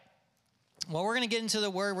Well, we're going to get into the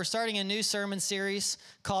Word. We're starting a new sermon series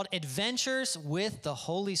called Adventures with the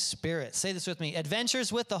Holy Spirit. Say this with me.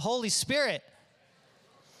 Adventures with the Holy Spirit.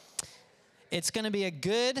 It's going to be a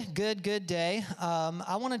good day.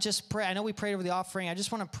 I want to just pray. I know we prayed over the offering. I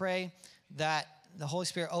just want to pray that the Holy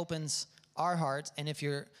Spirit opens our hearts. And if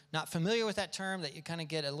you're not familiar with that term, that you kind of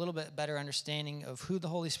get a little bit better understanding of who the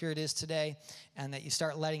Holy Spirit is today, and that you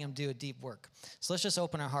start letting him do a deep work. So let's just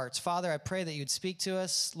open our hearts. Father, I pray that you'd speak to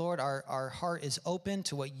us. Lord, our heart is open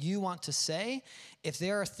to what you want to say. If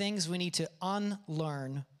there are things we need to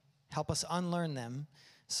unlearn, help us unlearn them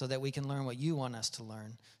so that we can learn what you want us to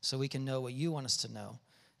learn, so we can know what you want us to know.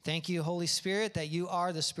 Thank you, Holy Spirit, that you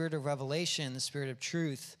are the Spirit of revelation, the Spirit of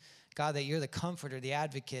truth. God, that you're the comforter, the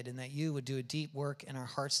advocate, and that you would do a deep work in our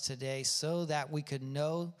hearts today so that we could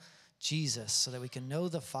know Jesus, so that we can know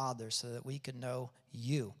the Father, so that we could know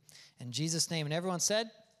you. In Jesus' name, and everyone said?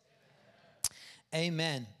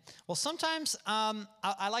 Amen. Well, sometimes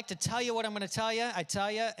I like to tell you what I'm going to tell you. I tell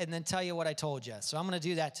you and then tell you what I told you. So I'm going to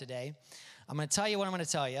do that today. I'm going to tell you what I'm going to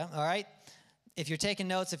tell you, all right? If you're taking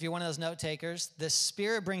notes, if you're one of those note takers, the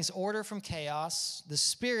Spirit brings order from chaos. The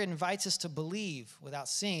Spirit invites us to believe without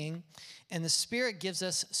seeing. And the Spirit gives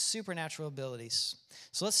us supernatural abilities.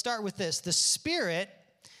 So let's start with this. The Spirit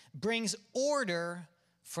brings order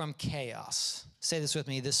from chaos. Say this with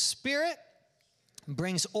me. The Spirit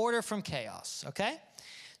brings order from chaos, okay?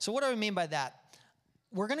 So what do I mean by that?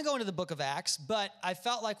 We're going to go into the book of Acts, but I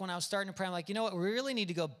felt like when I was starting to pray, I'm like, you know what? We really need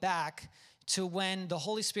to go back to when the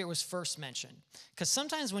Holy Spirit was first mentioned. Because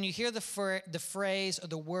sometimes when you hear the phrase or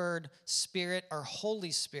the word Spirit or Holy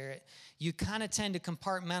Spirit, you kind of tend to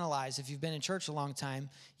compartmentalize. If you've been in church a long time,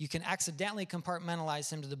 you can accidentally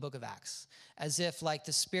compartmentalize him to the book of Acts, as if like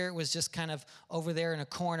the Spirit was just kind of over there in a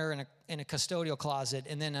corner in a custodial closet,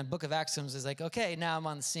 and then the book of Acts is like, okay, now I'm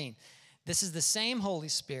on the scene. This is the same Holy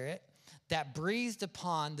Spirit that breathed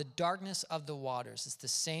upon the darkness of the waters. It's the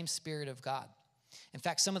same Spirit of God. In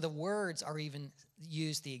fact, some of the words are even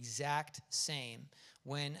used the exact same.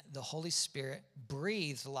 When the Holy Spirit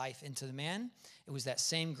breathed life into the man, it was that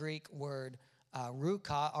same Greek word,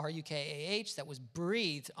 ruka, R-U-K-A-H, that was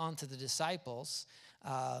breathed onto the disciples.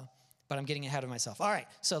 But I'm getting ahead of myself. All right,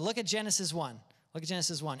 so look at Genesis 1. Look at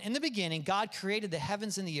Genesis 1. In the beginning, God created the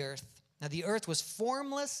heavens and the earth. Now the earth was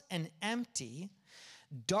formless and empty.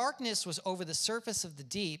 Darkness was over the surface of the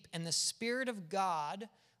deep, and the Spirit of God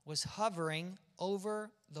was hovering over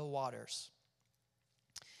the waters.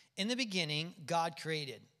 In the beginning, God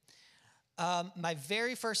created. My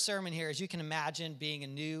very first sermon here, as you can imagine, being a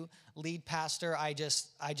new lead pastor, I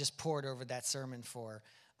just poured over that sermon for,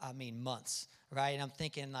 months, right? And I'm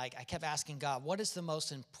thinking, like, I kept asking God, what is the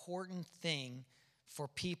most important thing for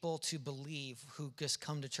people to believe who just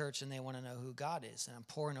come to church and they want to know who God is? And I'm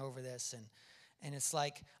pouring over this, and it's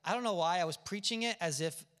like, I don't know why I was preaching it as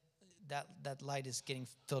if that light is getting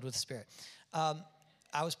filled with the Spirit.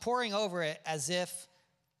 I was pouring over it as if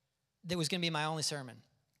it was going to be my only sermon.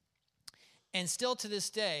 And still to this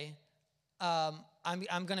day,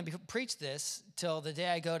 I'm going to preach this till the day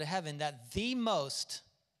I go to heaven, that the most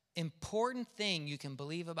important thing you can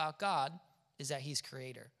believe about God is that he's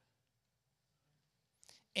creator.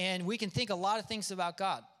 And we can think a lot of things about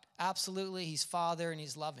God. Absolutely, he's Father and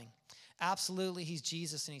he's loving. Absolutely, he's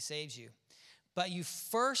Jesus and he saves you. But you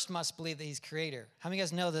first must believe that he's creator. How many of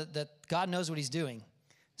you guys know that God knows what he's doing?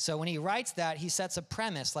 So when he writes that, he sets a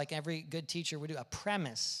premise, like every good teacher would do, a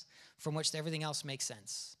premise from which everything else makes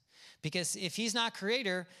sense. Because if he's not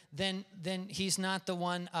creator, then he's not the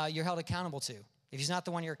one you're held accountable to. If he's not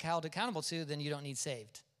the one you're held accountable to, then you don't need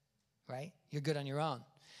saved, right? You're good on your own.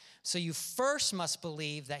 So you first must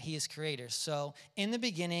believe that he is creator. So in the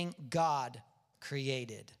beginning, God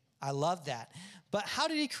created. I love that. But how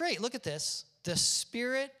did he create? Look at this. The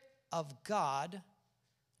Spirit of God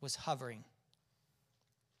was hovering.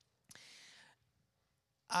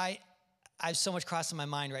 I have so much crossing my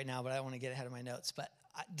mind right now, but I don't want to get ahead of my notes. But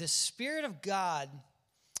the Spirit of God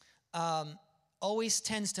always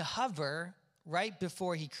tends to hover right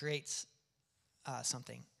before he creates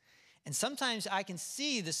something. And sometimes I can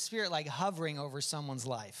see the Spirit like hovering over someone's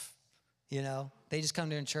life. You know, they just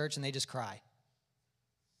come to church and they just cry.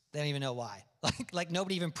 They don't even know why. Like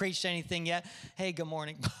nobody even preached anything yet. Hey, good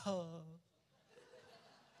morning.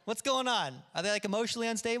 What's going on? Are they like emotionally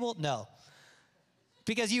unstable? No.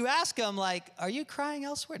 Because you ask them like, are you crying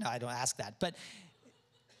elsewhere? No, I don't ask that. But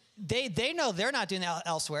they know they're not doing that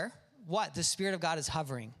elsewhere. What? The Spirit of God is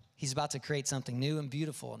hovering. He's about to create something new and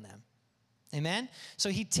beautiful in them. Amen? So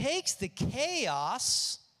he takes the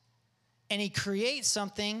chaos and he creates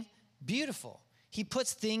something beautiful. He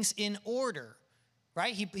puts things in order.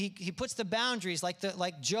 right? He puts the boundaries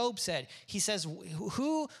like Job said. He says,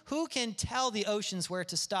 who can tell the oceans where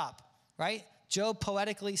to stop, right? Job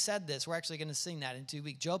poetically said this. We're actually going to sing that in 2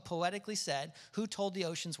 weeks. Job poetically said, who told the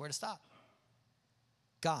oceans where to stop?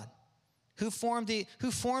 God. Who formed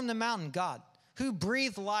the mountain? God. Who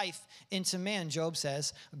breathed life into man? Job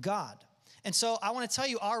says, God. And so I want to tell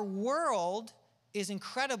you, our world is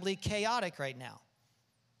incredibly chaotic right now.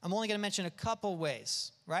 I'm only going to mention a couple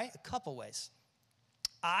ways, right? A couple ways.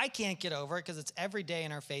 I can't get over it because it's every day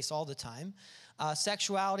in our face all the time.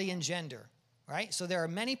 Sexuality and gender, right? So there are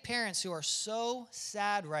many parents who are so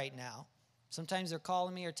sad right now. Sometimes they're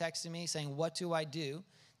calling me or texting me saying, what do I do?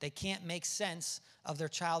 They can't make sense of their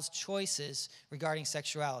child's choices regarding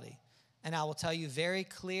sexuality. And I will tell you very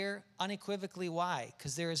clear, unequivocally why.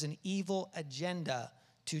 Because there is an evil agenda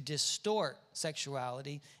to distort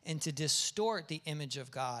sexuality and to distort the image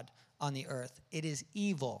of God on the earth. It is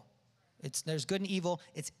evil. There's good and evil.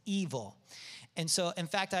 It's evil. And so, in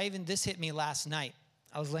fact, this hit me last night.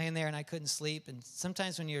 I was laying there and I couldn't sleep. And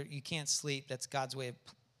sometimes when you can't sleep, that's God's way of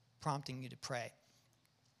prompting you to pray.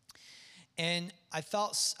 And I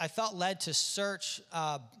felt led to search.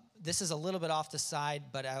 This is a little bit off the side,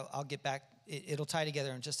 but I'll get back. It'll tie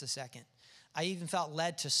together in just a second. I even felt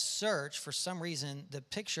led to search, for some reason, the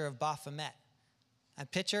picture of Baphomet. I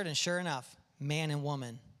pictured, and sure enough, man and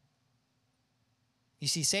woman. You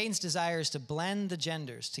see, Satan's desire is to blend the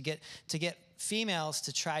genders, to get females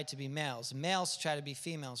to try to be males, males to try to be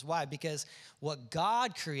females. Why? Because what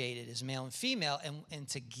God created is male and female, and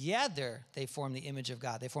together they form the image of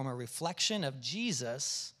God. They form a reflection of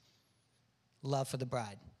Jesus' love for the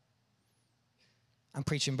bride. I'm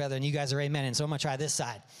preaching better than you guys are amening, so I'm going to try this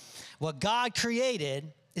side. What God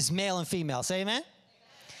created is male and female. Say amen? Amen.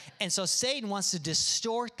 And so Satan wants to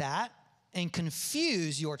distort that and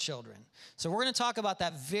confuse your children. So we're going to talk about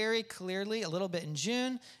that very clearly a little bit in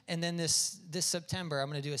June. And then this September, I'm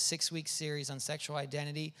going to do a 6-week series on sexual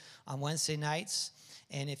identity on Wednesday nights.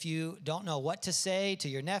 And if you don't know what to say to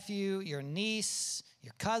your nephew, your niece,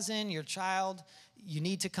 your cousin, your child, you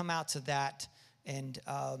need to come out to that. And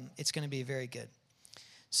it's going to be very good.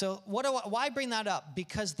 So why bring that up?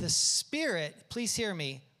 Because the Spirit, please hear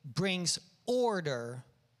me, brings order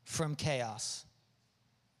from chaos.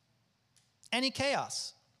 Any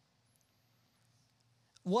chaos.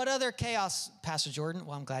 What other chaos, Pastor Jordan?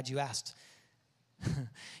 Well, I'm glad you asked.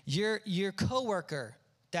 Your coworker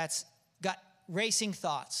that's got racing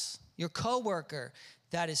thoughts. Your coworker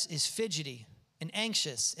that is fidgety and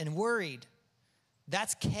anxious and worried.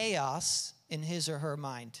 That's chaos in his or her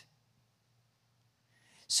mind.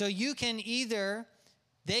 So you can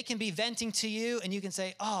they can be venting to you and you can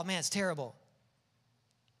say, oh man, it's terrible.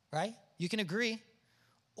 Right? You can agree.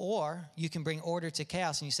 Or you can bring order to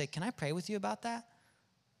chaos and you say, can I pray with you about that?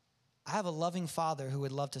 I have a loving Father who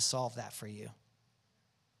would love to solve that for you.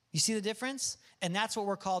 You see the difference? And that's what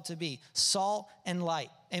we're called to be, salt and light.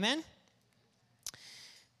 Amen?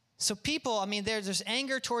 So people, there's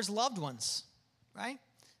anger towards loved ones, right?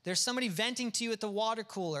 There's somebody venting to you at the water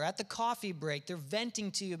cooler, at the coffee break. They're venting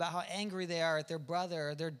to you about how angry they are at their brother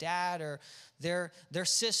or their dad or their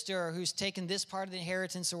sister who's taken this part of the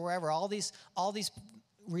inheritance or wherever. All these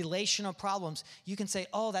relational problems. You can say,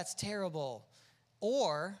 oh, that's terrible.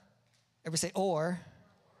 Or, everybody say, or,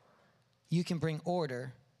 you can bring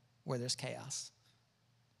order where there's chaos.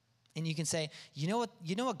 And you can say, you know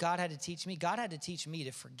what God had to teach me? God had to teach me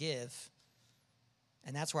to forgive.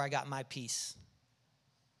 And that's where I got my peace.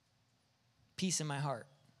 Peace in my heart.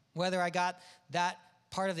 Whether I got that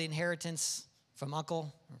part of the inheritance from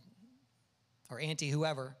uncle or auntie,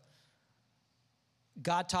 whoever,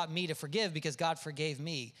 God taught me to forgive because God forgave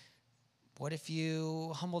me. What if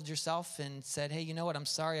you humbled yourself and said, hey, you know what? I'm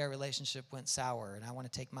sorry our relationship went sour and I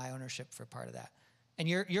want to take my ownership for part of that. And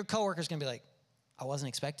your coworker's going to be like, I wasn't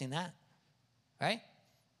expecting that, right?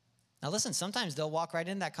 Now listen, sometimes they'll walk right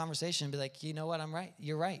into that conversation and be like, you know what? I'm right.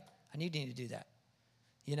 You're right. I need to do that,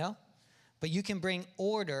 But you can bring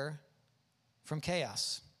order from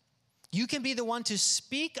chaos. You can be the one to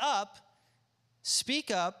speak up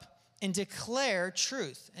and declare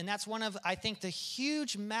truth. And that's one of, I think, the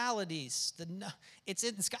huge maladies.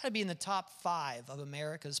 It's got to be in the top 5 of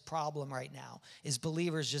America's problem right now, is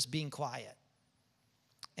believers just being quiet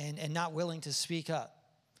and not willing to speak up.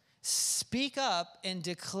 Speak up and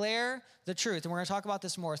declare the truth. And we're going to talk about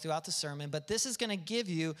this more throughout the sermon, but this is going to give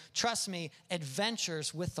you, trust me,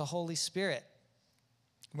 adventures with the Holy Spirit,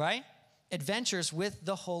 right? Adventures with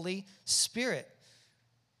the Holy Spirit.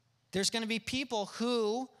 There's going to be people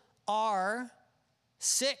who are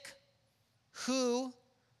sick, who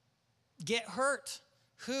get hurt,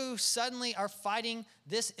 who suddenly are fighting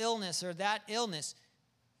this illness or that illness.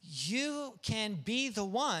 you can be the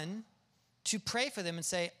one to pray for them and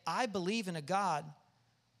say, I believe in a God,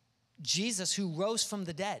 Jesus, who rose from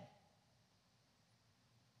the dead.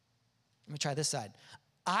 Let me try this side.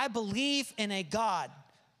 I believe in a God,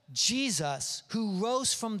 Jesus, who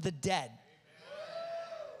rose from the dead.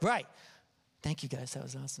 Right. Thank you, guys. That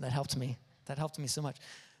was awesome. That helped me. That helped me so much.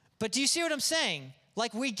 But do you see what I'm saying?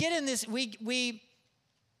 Like we get in this,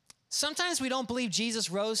 sometimes we don't believe Jesus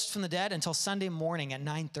rose from the dead until Sunday morning at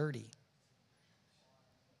 9:30.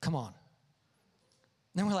 Come on.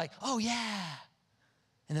 Then we're like, oh yeah.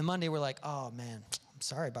 And then Monday we're like, oh man, I'm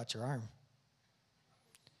sorry about your arm.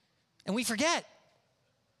 And we forget.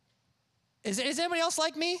 Is anybody else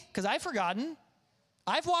like me? Because I've forgotten.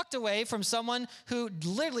 I've walked away from someone who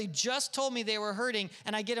literally just told me they were hurting,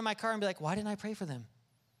 and I get in my car and be like, why didn't I pray for them?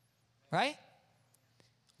 Right?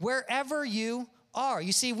 Wherever you are.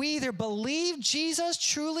 You see, we either believe Jesus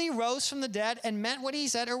truly rose from the dead and meant what he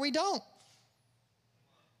said, or we don't.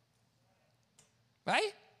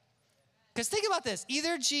 Right? Because think about this.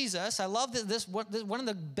 Either Jesus, I love this one of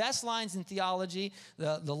the best lines in theology,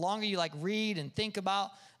 the longer you like read and think about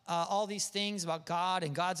all these things about God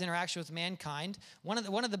and God's interaction with mankind, one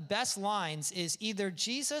of the best lines is either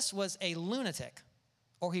Jesus was a lunatic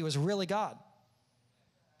or he was really God.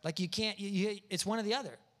 Like you can't, it's one or the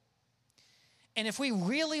other. And if we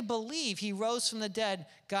really believe he rose from the dead,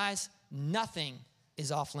 guys, nothing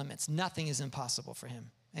is off limits. Nothing is impossible for him.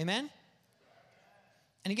 Amen?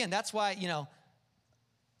 And again, that's why,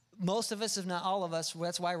 most of us, if not all of us,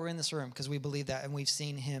 that's why we're in this room, because we believe that and we've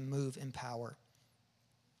seen him move in power.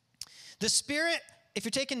 The Spirit, if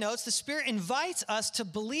you're taking notes, the Spirit invites us to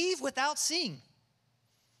believe without seeing.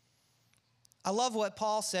 I love what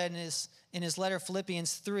Paul said in his letter,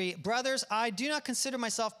 Philippians 3. Brothers, I do not consider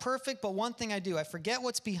myself perfect, but one thing I do. I forget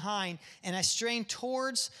what's behind, and I strain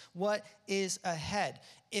towards what is ahead.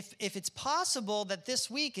 If it's possible that this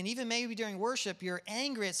week, and even maybe during worship, you're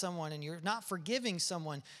angry at someone and you're not forgiving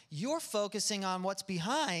someone, you're focusing on what's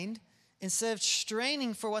behind instead of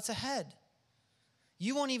straining for what's ahead.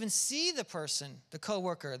 You won't even see the person, the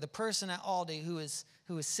coworker, the person at Aldi who is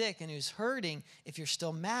sick and who's hurting if you're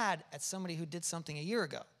still mad at somebody who did something a year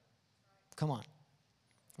ago. Come on.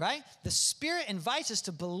 Right? The Spirit invites us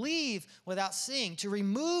to believe without seeing, to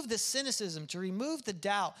remove the cynicism, to remove the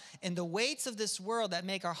doubt and the weights of this world that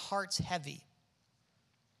make our hearts heavy.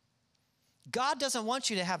 God doesn't want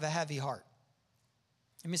you to have a heavy heart.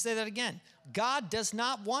 Let me say that again. God does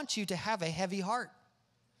not want you to have a heavy heart.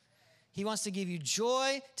 He wants to give you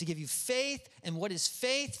joy, to give you faith. And what is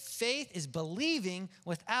faith? Faith is believing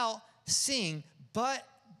without seeing. But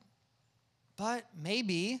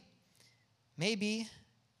maybe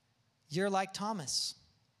you're like Thomas,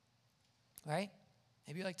 right?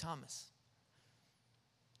 Maybe you're like Thomas.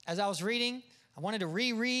 As I was reading, I wanted to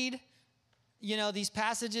reread, these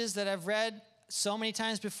passages that I've read so many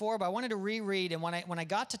times before, but I wanted to reread. And when I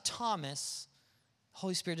got to Thomas, the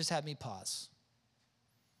Holy Spirit just had me pause.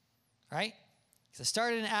 Right? Because I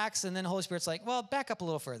started in Acts, and then the Holy Spirit's like, well, back up a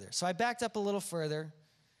little further. So I backed up a little further,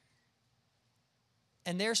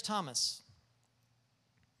 and there's Thomas.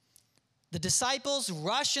 The disciples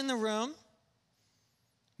rush in the room.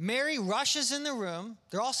 Mary rushes in the room.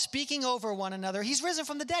 They're all speaking over one another. He's risen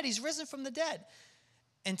from the dead. He's risen from the dead.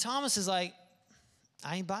 And Thomas is like,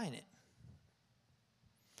 I ain't buying it.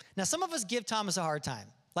 Now, some of us give Thomas a hard time.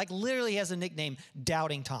 Like literally he has a nickname,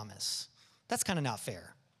 Doubting Thomas. That's kind of not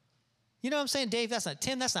fair. You know what I'm saying? Dave,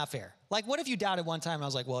 Tim, that's not fair. Like, what if you doubted one time and I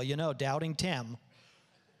was like, well, Doubting Tim.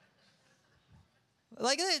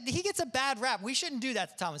 Like, he gets a bad rap. We shouldn't do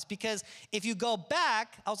that to Thomas, because if you go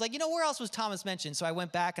back, I was like, where else was Thomas mentioned? So I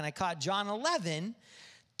went back and I caught John 11.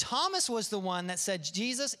 Thomas was the one that said,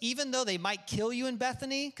 Jesus, even though they might kill you in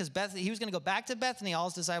Bethany, because he was going to go back to Bethany, all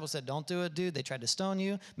his disciples said, don't do it, dude. They tried to stone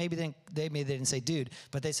you. Maybe they didn't say dude,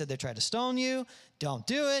 but they said they tried to stone you. Don't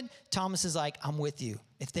do it. Thomas is like, I'm with you.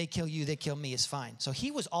 If they kill you, they kill me. It's fine. So he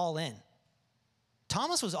was all in.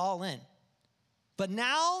 Thomas was all in. But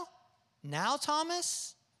now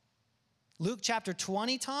Thomas, Luke chapter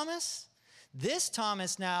 20 Thomas, this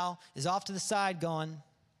Thomas now is off to the side going,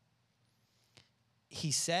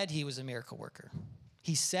 he said he was a miracle worker.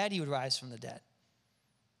 He said he would rise from the dead.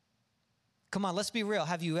 Come on, let's be real.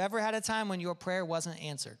 Have you ever had a time when your prayer wasn't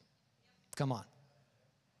answered? Come on.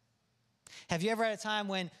 Have you ever had a time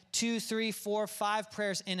when 2, 3, 4, 5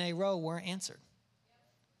 prayers in a row weren't answered?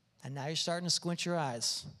 And now you're starting to squint your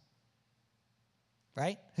eyes.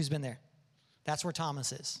 Right? Who's been there? That's where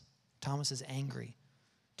Thomas is. Thomas is angry.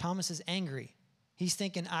 Thomas is angry. He's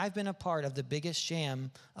thinking, I've been a part of the biggest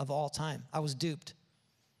sham of all time. I was duped.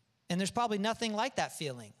 And there's probably nothing like that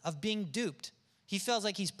feeling of being duped. He feels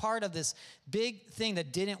like he's part of this big thing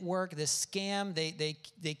that didn't work, this scam.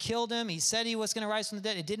 They killed him. He said he was going to rise from the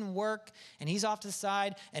dead. It didn't work, and he's off to the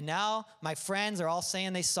side. And now my friends are all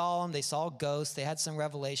saying they saw him. They saw ghosts. They had some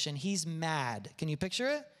revelation. He's mad. Can you picture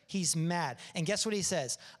it? He's mad. And guess what he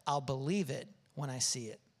says? I'll believe it when I see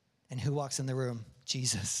it. And who walks in the room?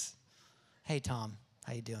 Jesus. Hey, Tom.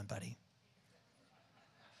 How you doing, buddy?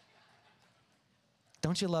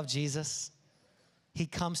 Don't you love Jesus? He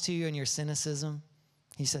comes to you in your cynicism.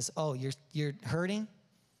 He says, oh, you're hurting?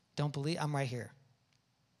 Don't believe? I'm right here.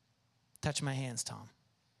 Touch my hands, Tom.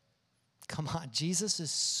 Come on. Jesus is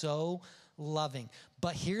so loving.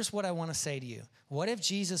 But here's what I want to say to you. What if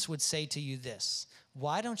Jesus would say to you this?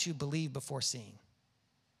 Why don't you believe before seeing?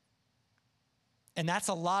 And that's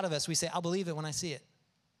a lot of us. We say, I'll believe it when I see it.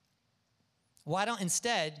 Why don't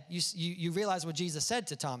instead, you realize what Jesus said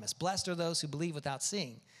to Thomas, blessed are those who believe without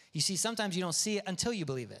seeing. You see, sometimes you don't see it until you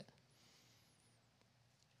believe it.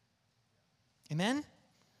 Amen?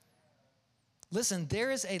 Listen,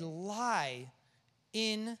 there is a lie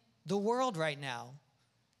in the world right now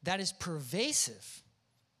that is pervasive.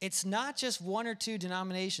 It's not just one or two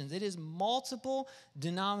denominations. It is multiple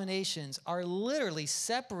denominations are literally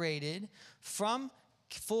separated from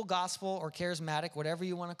full gospel or charismatic, whatever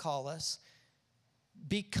you want to call us,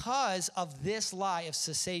 because of this lie of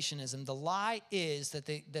cessationism. The lie is that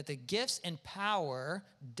the gifts and power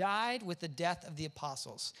died with the death of the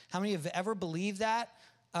apostles. How many have ever believed that?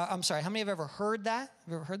 How many have ever heard that? Have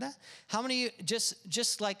you ever heard that? How many of you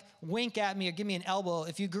just like wink at me or give me an elbow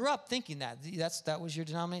if you grew up thinking that was your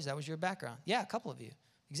denomination, that was your background? Yeah, a couple of you.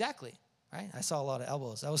 Exactly, right? I saw a lot of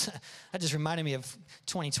elbows. That just reminded me of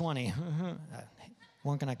 2020.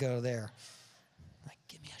 Weren't gonna go there. Like,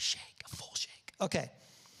 give me a shake, a full shake. Okay.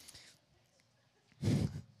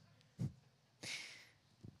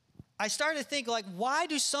 I started to think, like, why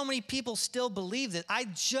do so many people still believe this? I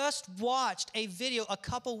just watched a video a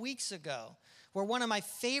couple weeks ago where one of my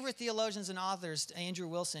favorite theologians and authors, Andrew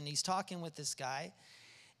Wilson, he's talking with this guy,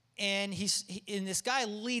 and this guy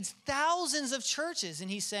leads thousands of churches, and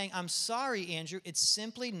he's saying, I'm sorry, Andrew, it's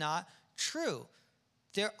simply not true.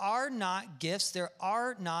 There are not gifts. There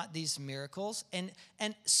are not these miracles. And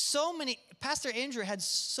so many, Pastor Andrew had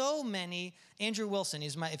so many, Andrew Wilson,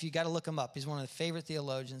 if you got to look him up, he's one of the favorite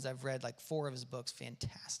theologians. I've read like 4 of his books,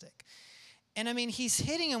 fantastic. And I mean, he's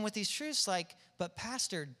hitting him with these truths like, but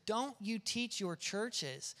Pastor, don't you teach your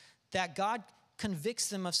churches that God convicts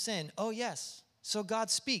them of sin? Oh, yes. So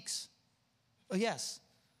God speaks. Oh, yes.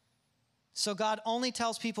 So God only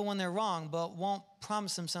tells people when they're wrong, but won't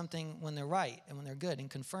promise them something when they're right and when they're good, and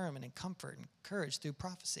confirm and comfort and encourage through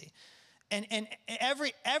prophecy. And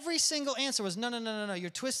every single answer was, no, you're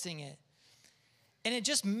twisting it. And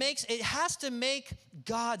it has to make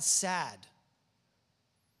God sad.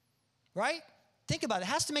 Right? Think about it. It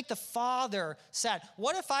has to make the Father sad.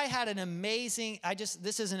 What if I had an amazing,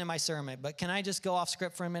 this isn't in my sermon, but can I just go off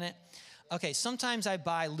script for a minute? Okay, sometimes I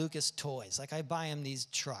buy Lucas toys. Like I buy him these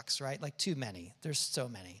trucks, right? Like too many. There's so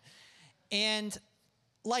many. And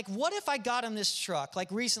like, what if I got him this truck? Like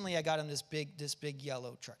recently I got him this big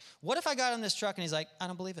yellow truck. What if I got him this truck and he's like, I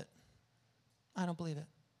don't believe it. I don't believe it.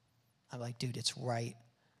 I'm like, dude, it's right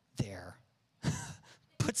there.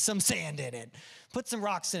 Put some sand in it. Put some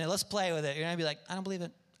rocks in it. Let's play with it. You're going to be like, I don't believe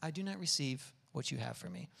it. I do not receive what you have for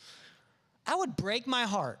me. I would break my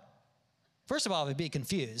heart. First of all, I would be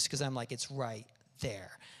confused because I'm like, it's right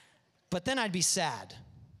there. But then I'd be sad.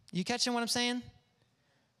 You catching what I'm saying?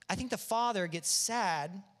 I think the Father gets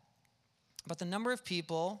sad about the number of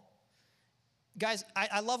people. Guys,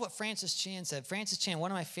 I love what Francis Chan said. Francis Chan,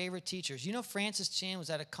 one of my favorite teachers. You know, Francis Chan was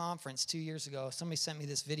at a conference 2 years ago. Somebody sent me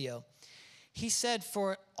this video. He said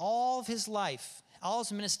for all of his life, all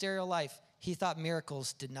his ministerial life, he thought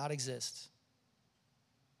miracles did not exist.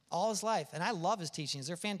 All his life. And I love his teachings.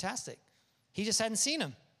 They're fantastic. He just hadn't seen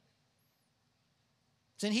him.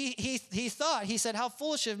 And he said, how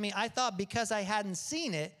foolish of me. I thought because I hadn't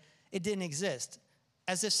seen it, it didn't exist.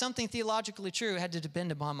 As if something theologically true had to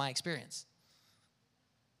depend upon my experience.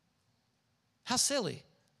 How silly,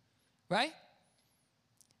 right?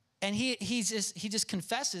 And he just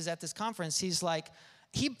confesses at this conference. He's like,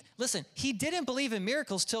 he didn't believe in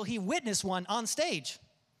miracles till he witnessed one on stage.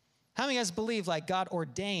 How many of you guys believe like God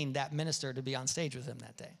ordained that minister to be on stage with him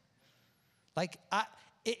that day? Like,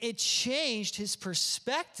 it changed his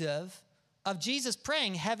perspective of Jesus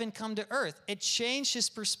praying, heaven come to earth. It changed his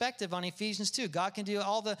perspective on Ephesians 2. God can do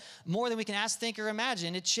all the more than we can ask, think, or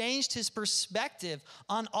imagine. It changed his perspective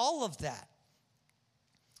on all of that.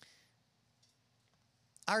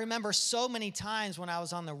 I remember so many times when I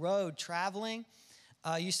was on the road traveling,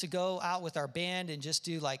 used to go out with our band and just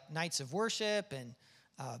do like nights of worship and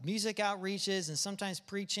music outreaches and sometimes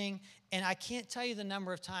preaching. And I can't tell you the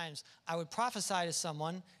number of times I would prophesy to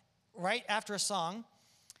someone right after a song,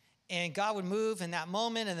 and God would move in that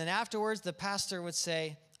moment. And then afterwards, the pastor would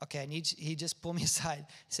say, okay, he just pulled me aside.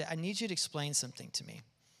 He said, I need you to explain something to me.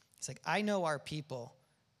 He's like, I know our people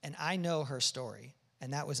and I know her story.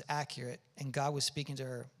 And that was accurate. And God was speaking to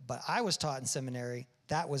her. But I was taught in seminary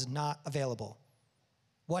that was not available.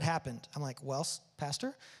 What happened? I'm like, well,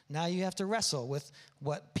 Pastor, now you have to wrestle with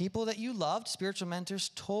what people that you loved, spiritual mentors,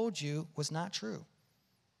 told you was not true.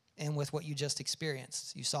 And with what you just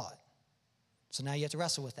experienced, you saw it. So now you have to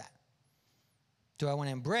wrestle with that. Do I want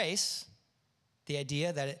to embrace the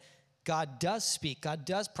idea that God does speak, God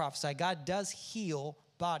does prophesy, God does heal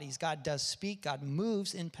bodies, God does speak, God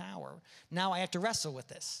moves in power? Now I have to wrestle with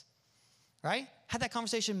this, right? Had that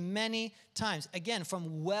conversation many times. Again,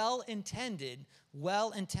 from well-intended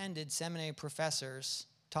seminary professors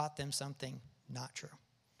taught them something not true.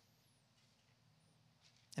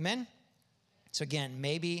 Amen? So again,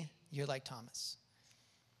 maybe you're like Thomas.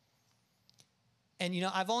 And,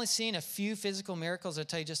 I've only seen a few physical miracles. I'll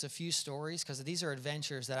tell you just a few stories because these are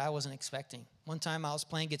adventures that I wasn't expecting. One time I was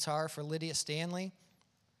playing guitar for Lydia Stanley.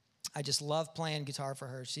 I just love playing guitar for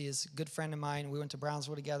her. She is a good friend of mine. We went to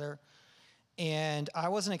Brownsville together. And I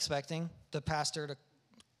wasn't expecting the pastor to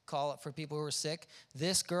call it for people who were sick.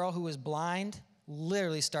 This girl who was blind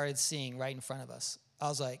literally started seeing right in front of us. I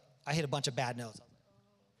was like, I hit a bunch of bad notes.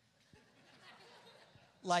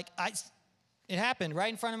 It happened right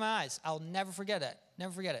in front of my eyes. I'll never forget it.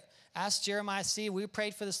 Never forget it. Ask Jeremiah C. We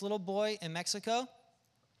prayed for this little boy in Mexico.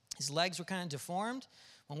 His legs were kind of deformed.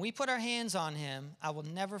 When we put our hands on him, I will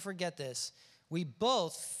never forget this. We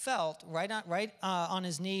both felt right on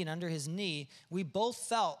his knee and under his knee, we both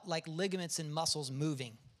felt like ligaments and muscles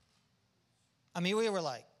moving. I mean, we were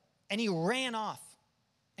like, and he ran off.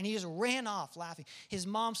 And he just ran off laughing. His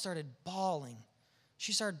mom started bawling.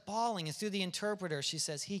 She started bawling, and through the interpreter, she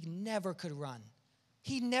says, he never could run.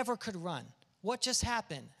 He never could run. What just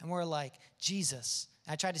happened? And we're like, Jesus.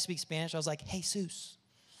 And I tried to speak Spanish. I was like, Jesus.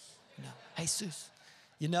 Jesus.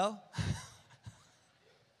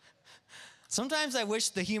 Sometimes I wish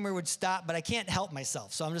the humor would stop, but I can't help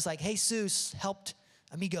myself. So I'm just like, Jesus helped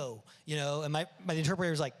amigo, and my interpreter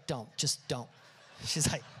was like, just don't.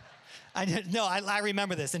 She's like, I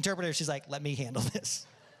remember this. Interpreter, she's like, let me handle this.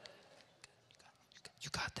 You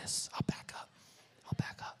got this. I'll back up.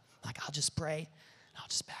 Like, I'll just pray, and I'll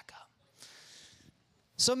just back up.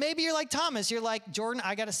 So maybe you're like Thomas. You're like, Jordan,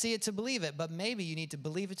 I got to see it to believe it. But maybe you need to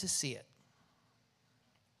believe it to see it.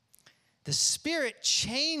 The Spirit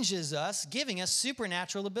changes us, giving us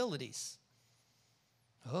supernatural abilities.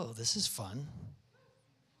 Oh, this is fun.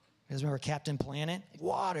 You guys remember Captain Planet?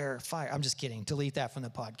 Water, fire. I'm just kidding. Delete that from the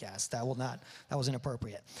podcast. That was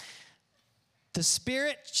inappropriate. The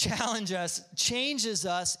Spirit changes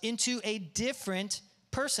us into a different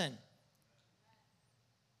person.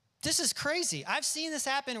 This is crazy. I've seen this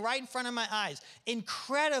happen right in front of my eyes.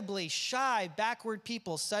 Incredibly shy, backward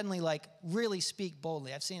people suddenly really speak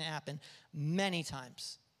boldly. I've seen it happen many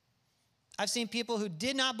times. I've seen people who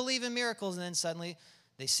did not believe in miracles, and then suddenly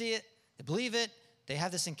they see it, they believe it, they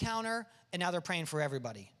have this encounter, and now they're praying for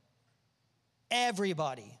everybody.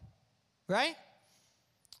 Everybody, right?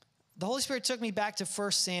 The Holy Spirit took me back to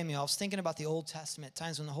 1 Samuel. I was thinking about the Old Testament,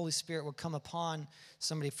 times when the Holy Spirit would come upon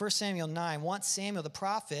somebody. 1 Samuel 9, once Samuel the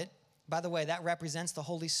prophet, by the way, that represents the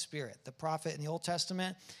Holy Spirit. The prophet in the Old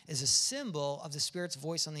Testament is a symbol of the Spirit's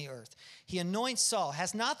voice on the earth. He anoints Saul.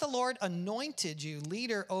 Has not the Lord anointed you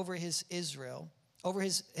leader over his Israel, over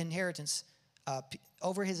his inheritance,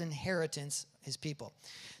 his people?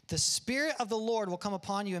 The Spirit of the Lord will come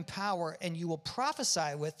upon you in power, and you will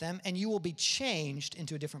prophesy with them, and you will be changed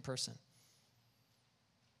into a different person.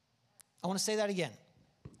 I want to say that again.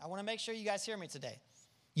 I want to make sure you guys hear me today.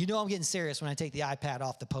 You know I'm getting serious when I take the iPad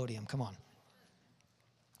off the podium. Come on.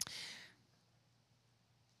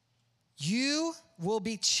 You will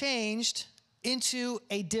be changed into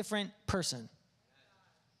a different person.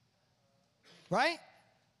 Right?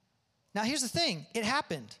 Now, here's the thing. It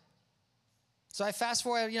happened. So I fast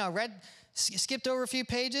forward, skipped over a few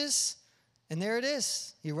pages, and there it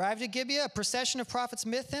is. He arrived at Gibeah, a procession of prophets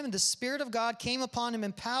with him, and the Spirit of God came upon him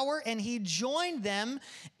in power, and he joined them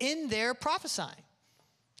in their prophesying.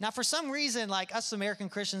 Now, for some reason, us American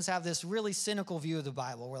Christians have this really cynical view of the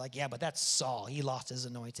Bible. We're like, yeah, but that's Saul. He lost his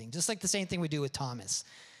anointing. Just like the same thing we do with Thomas,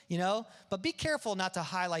 But be careful not to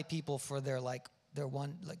highlight people for their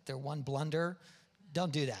one blunder.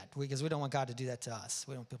 Don't do that, because we don't want God to do that to us.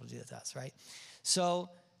 We don't want people to do that to us, right? So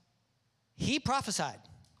he prophesied,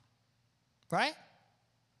 right?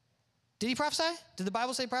 Did he prophesy? Did the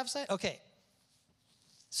Bible say prophesy? Okay.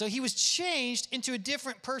 So he was changed into a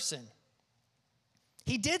different person.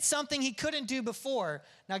 He did something he couldn't do before.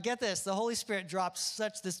 Now get this, the Holy Spirit dropped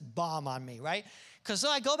this bomb on me, right? Because so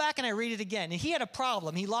I go back and I read it again, and he had a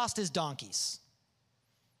problem. He lost his donkeys.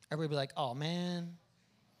 Everybody be like, oh man.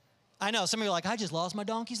 I know, some of you are like, I just lost my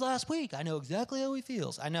donkeys last week. I know exactly how he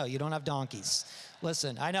feels. I know, you don't have donkeys.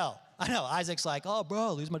 Listen, I know. Isaac's like, oh bro, I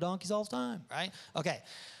lose my donkeys all the time, right? Okay,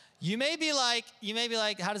 you may be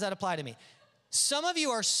like, how does that apply to me? Some of you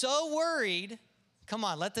are so worried. Come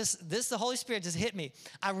on, let this, the Holy Spirit just hit me.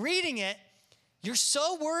 I'm reading it. You're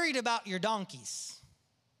so worried about your donkeys.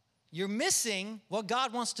 You're missing what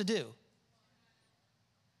God wants to do.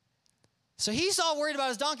 So he's all worried about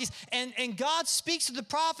his donkeys, and God speaks to the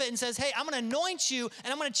prophet and says, hey, I'm going to anoint you,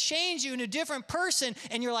 and I'm going to change you into a different person.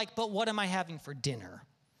 And you're like, but what am I having for dinner?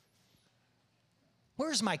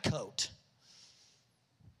 Where's my coat?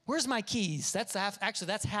 Where's my keys? That's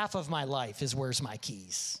half of my life is where's my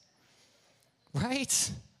keys.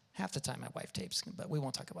 Right? Half the time my wife tapes, but we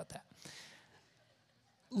won't talk about that.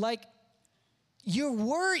 Like,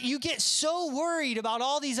 you get so worried about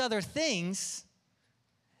all these other things.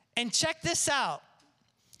 And check this out.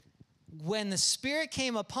 When the Spirit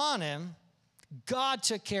came upon him, God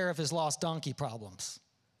took care of his lost donkey problems.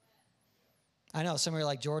 I know some of you are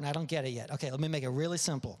like, Jordan, I don't get it yet. Okay, let me make it really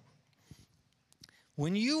simple.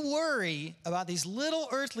 When you worry about these little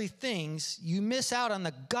earthly things, you miss out on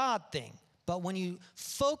the God thing. But when you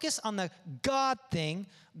focus on the God thing,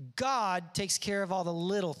 God takes care of all the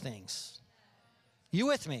little things. You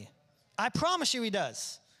with me? I promise you he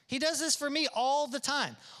does. He does this for me all the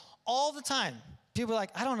time. All the time. People are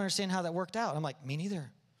like, I don't understand how that worked out. I'm like, me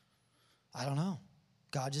neither. I don't know.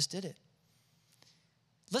 God just did it.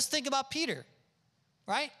 Let's think about Peter,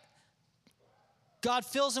 right? God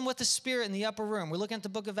fills him with the Spirit in the upper room. We're looking at the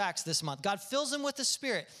book of Acts this month. God fills him with the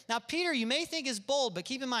Spirit. Now, Peter, you may think is bold, but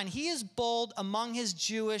keep in mind, he is bold among his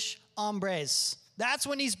Jewish hombres. That's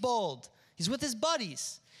when he's bold. He's with his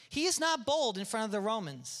buddies. He is not bold in front of the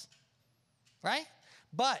Romans, right?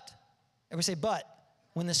 But, everybody say, but.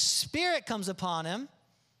 When the Spirit comes upon him,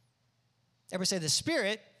 everybody say the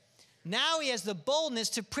Spirit, now he has the boldness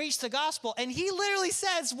to preach the gospel. And he literally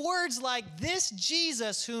says words like, this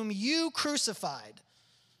Jesus whom you crucified.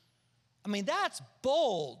 I mean, that's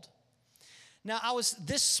bold. Now,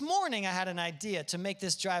 this morning I had an idea to make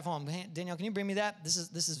this drive home. Danielle, can you bring me that? This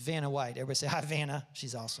is Vanna White. Everybody say, hi, Vanna.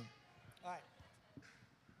 She's awesome. All right.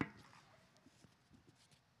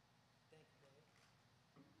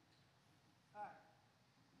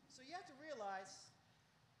 So you have to realize,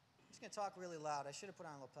 I'm just going to talk really loud. I should have put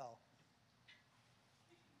on a lapel.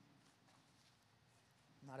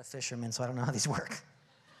 I'm not a fisherman, so I don't know how these work.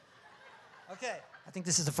 Okay, I think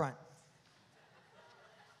this is the front.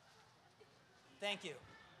 Thank you.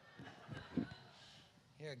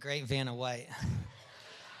 You're a great Vanna White.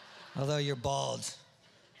 Although you're bald.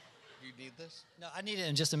 You need this? No, I need it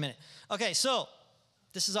in just a minute. Okay, so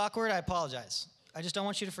this is awkward. I apologize. I just don't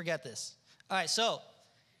want you to forget this. All right, so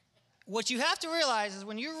what you have to realize is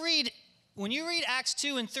when you read Acts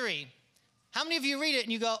 2 and 3, how many of you read it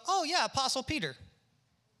and you go, oh yeah, Apostle Peter?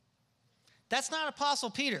 That's not Apostle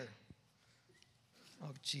Peter. Oh,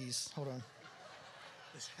 geez. Hold on.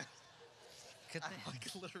 Good thing. Like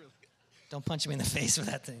literally. Don't punch me in the face with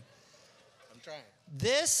that thing. I'm trying.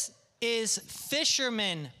 This is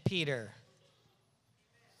fisherman Peter.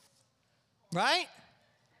 Right?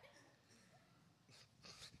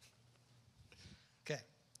 Okay.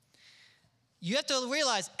 You have to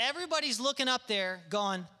realize everybody's looking up there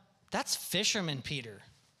going, that's fisherman Peter.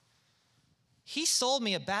 He sold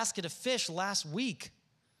me a basket of fish last week.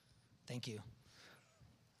 Thank you.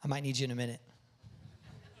 I might need you in a minute.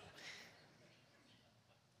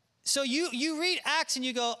 So you read Acts and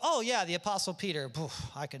you go, oh yeah, the Apostle Peter.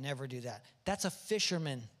 I could never do that. That's a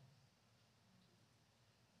fisherman.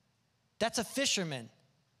 That's a fisherman.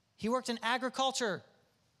 He worked in agriculture.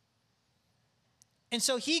 And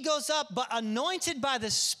so he goes up, but anointed by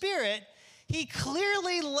the Spirit, he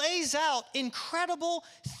clearly lays out incredible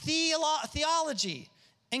theology,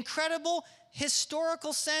 incredible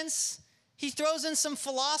historical sense. He throws in some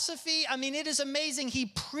philosophy. I mean, it is amazing. He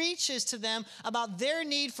preaches to them about their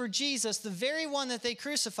need for Jesus, the very one that they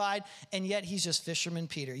crucified, and yet he's just fisherman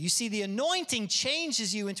Peter. You see, the anointing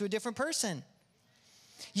changes you into a different person.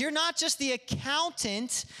 You're not just the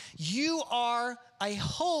accountant. You are a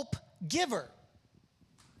hope giver.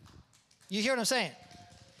 You hear what I'm saying?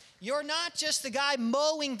 You're not just the guy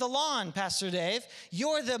mowing the lawn, Pastor Dave.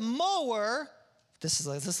 You're the mower. This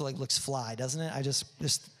looks fly, doesn't it?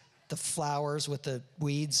 Just the flowers with the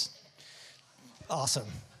weeds. Awesome.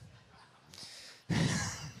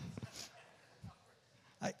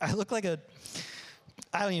 I look like I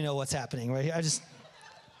don't even know what's happening right here. I just,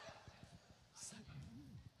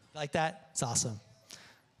 like that? It's awesome.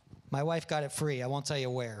 My wife got it free. I won't tell you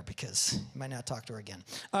where because you might not talk to her again.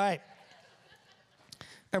 All right.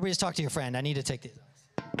 Everybody just talk to your friend. I need to take these.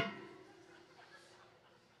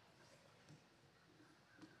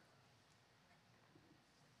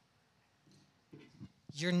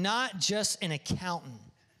 You're not just an accountant.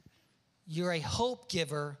 You're a hope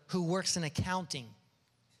giver who works in accounting.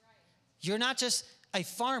 You're not just a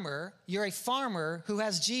farmer. You're a farmer who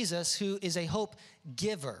has Jesus, who is a hope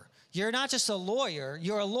giver. You're not just a lawyer.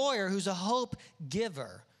 You're a lawyer who's a hope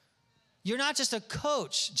giver. You're not just a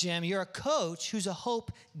coach, Jim. You're a coach who's a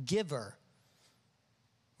hope giver.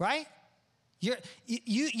 Right?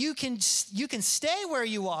 You can stay where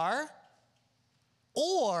you are,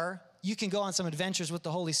 or you can go on some adventures with the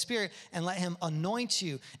Holy Spirit and let him anoint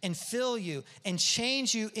you and fill you and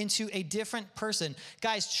change you into a different person.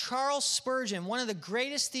 Guys, Charles Spurgeon, one of the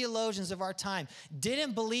greatest theologians of our time,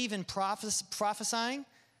 didn't believe in prophesying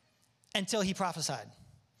until he prophesied.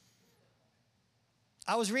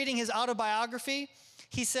 I was reading his autobiography.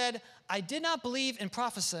 He said, I did not believe in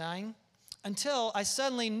prophesying until I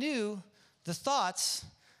suddenly knew the thoughts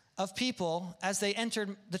of people as they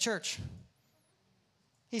entered the church.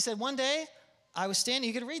 He said, one day, I was standing,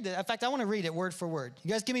 you could read that. In fact, I want to read it word for word.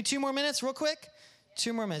 You guys give me 2 more minutes real quick?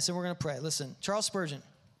 2 more minutes, and we're going to pray. Listen, Charles Spurgeon.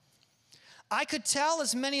 I could tell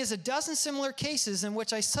as many as a dozen similar cases in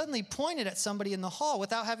which I suddenly pointed at somebody in the hall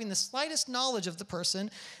without having the slightest knowledge of the person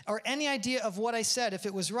or any idea of what I said, if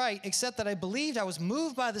it was right, except that I believed I was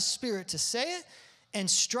moved by the Spirit to say it. And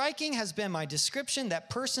striking has been my description. That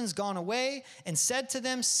person's gone away and said to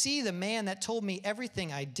them, see the man that told me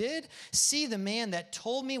everything I did. See the man that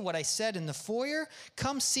told me what I said in the foyer.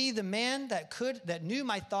 Come see the man that knew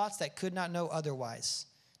my thoughts that could not know otherwise.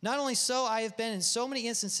 Not only so, I have been in so many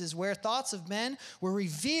instances where thoughts of men were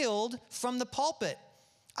revealed from the pulpit.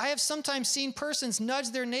 I have sometimes seen persons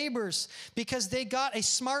nudge their neighbors because they got a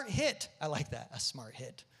smart hit. I like that, a smart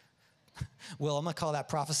hit. Well, I'm going to call that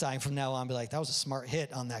prophesying from now on. Be like, that was a smart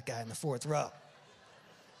hit on that guy in the 4th row.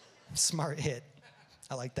 Smart hit.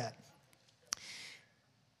 I like that.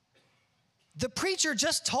 The preacher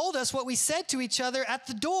just told us what we said to each other at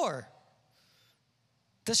the door.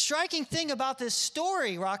 The striking thing about this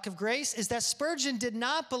story, Rock of Grace, is that Spurgeon did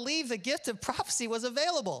not believe the gift of prophecy was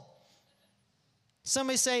available.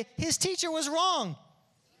 Somebody say, his teacher was wrong.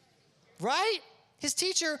 Right? His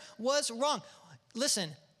teacher was wrong.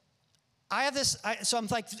 Listen, I have this, I'm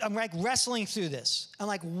like wrestling through this. I'm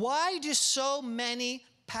like, why do so many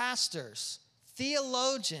pastors,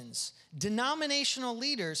 theologians, denominational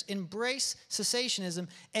leaders embrace cessationism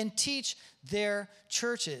and teach their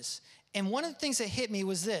churches? And one of the things that hit me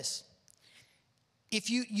was this. If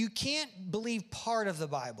you can't believe part of the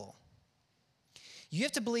Bible, you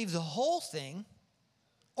have to believe the whole thing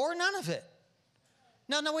or none of it.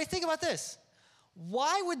 No, wait, think about this.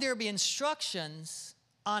 Why would there be instructions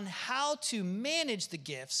on how to manage the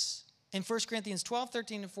gifts in 1 Corinthians 12,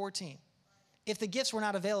 13, and 14 if the gifts were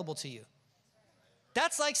not available to you?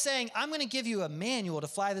 That's like saying, I'm going to give you a manual to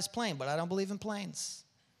fly this plane, but I don't believe in planes.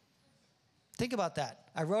 Think about that.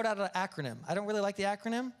 I wrote out an acronym. I don't really like the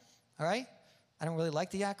acronym, all right? I don't really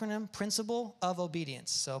like the acronym, Principle of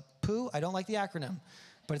Obedience. So, I don't like the acronym,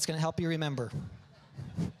 but it's going to help you remember.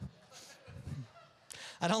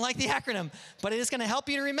 I don't like the acronym, but it is going to help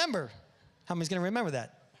you to remember. How many's going to remember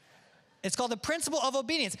that? It's called the principle of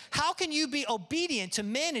obedience. How can you be obedient to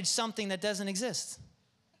manage something that doesn't exist?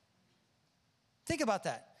 Think about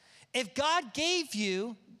that. If God gave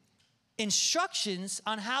you instructions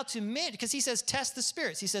on how to manage, because he says test the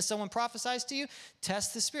spirits. He says someone prophesies to you,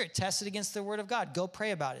 test the spirit. Test it against the word of God. Go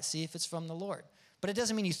pray about it. See if it's from the Lord. But it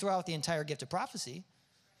doesn't mean you throw out the entire gift of prophecy.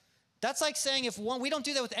 That's like saying we don't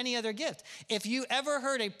do that with any other gift. If you ever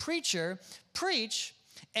heard a preacher preach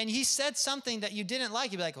and he said something that you didn't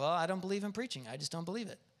like, you'd be like, well, I don't believe in preaching. I just don't believe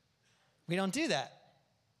it. We don't do that,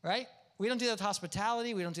 right? We don't do that with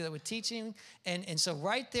hospitality. We don't do that with teaching. And so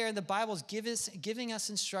right there, the Bible's giving us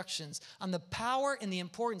instructions on the power and the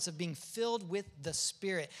importance of being filled with the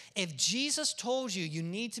Spirit. If Jesus told you you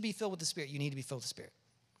need to be filled with the Spirit, you need to be filled with the Spirit.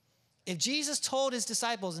 If Jesus told his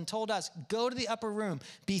disciples and told us, go to the upper room,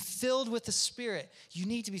 be filled with the Spirit, you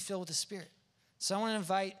need to be filled with the Spirit. So I want to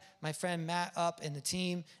invite my friend Matt up and the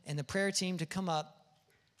team and the prayer team to come up.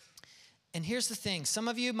 And here's the thing. Some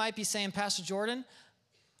of you might be saying, Pastor Jordan,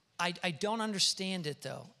 I don't understand it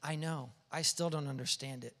though. I know. I still don't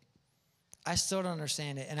understand it. I still don't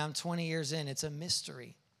understand it. And I'm 20 years in. It's a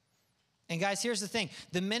mystery. And guys, here's the thing.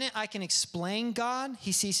 The minute I can explain God,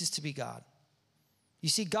 he ceases to be God. You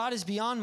see, God is beyond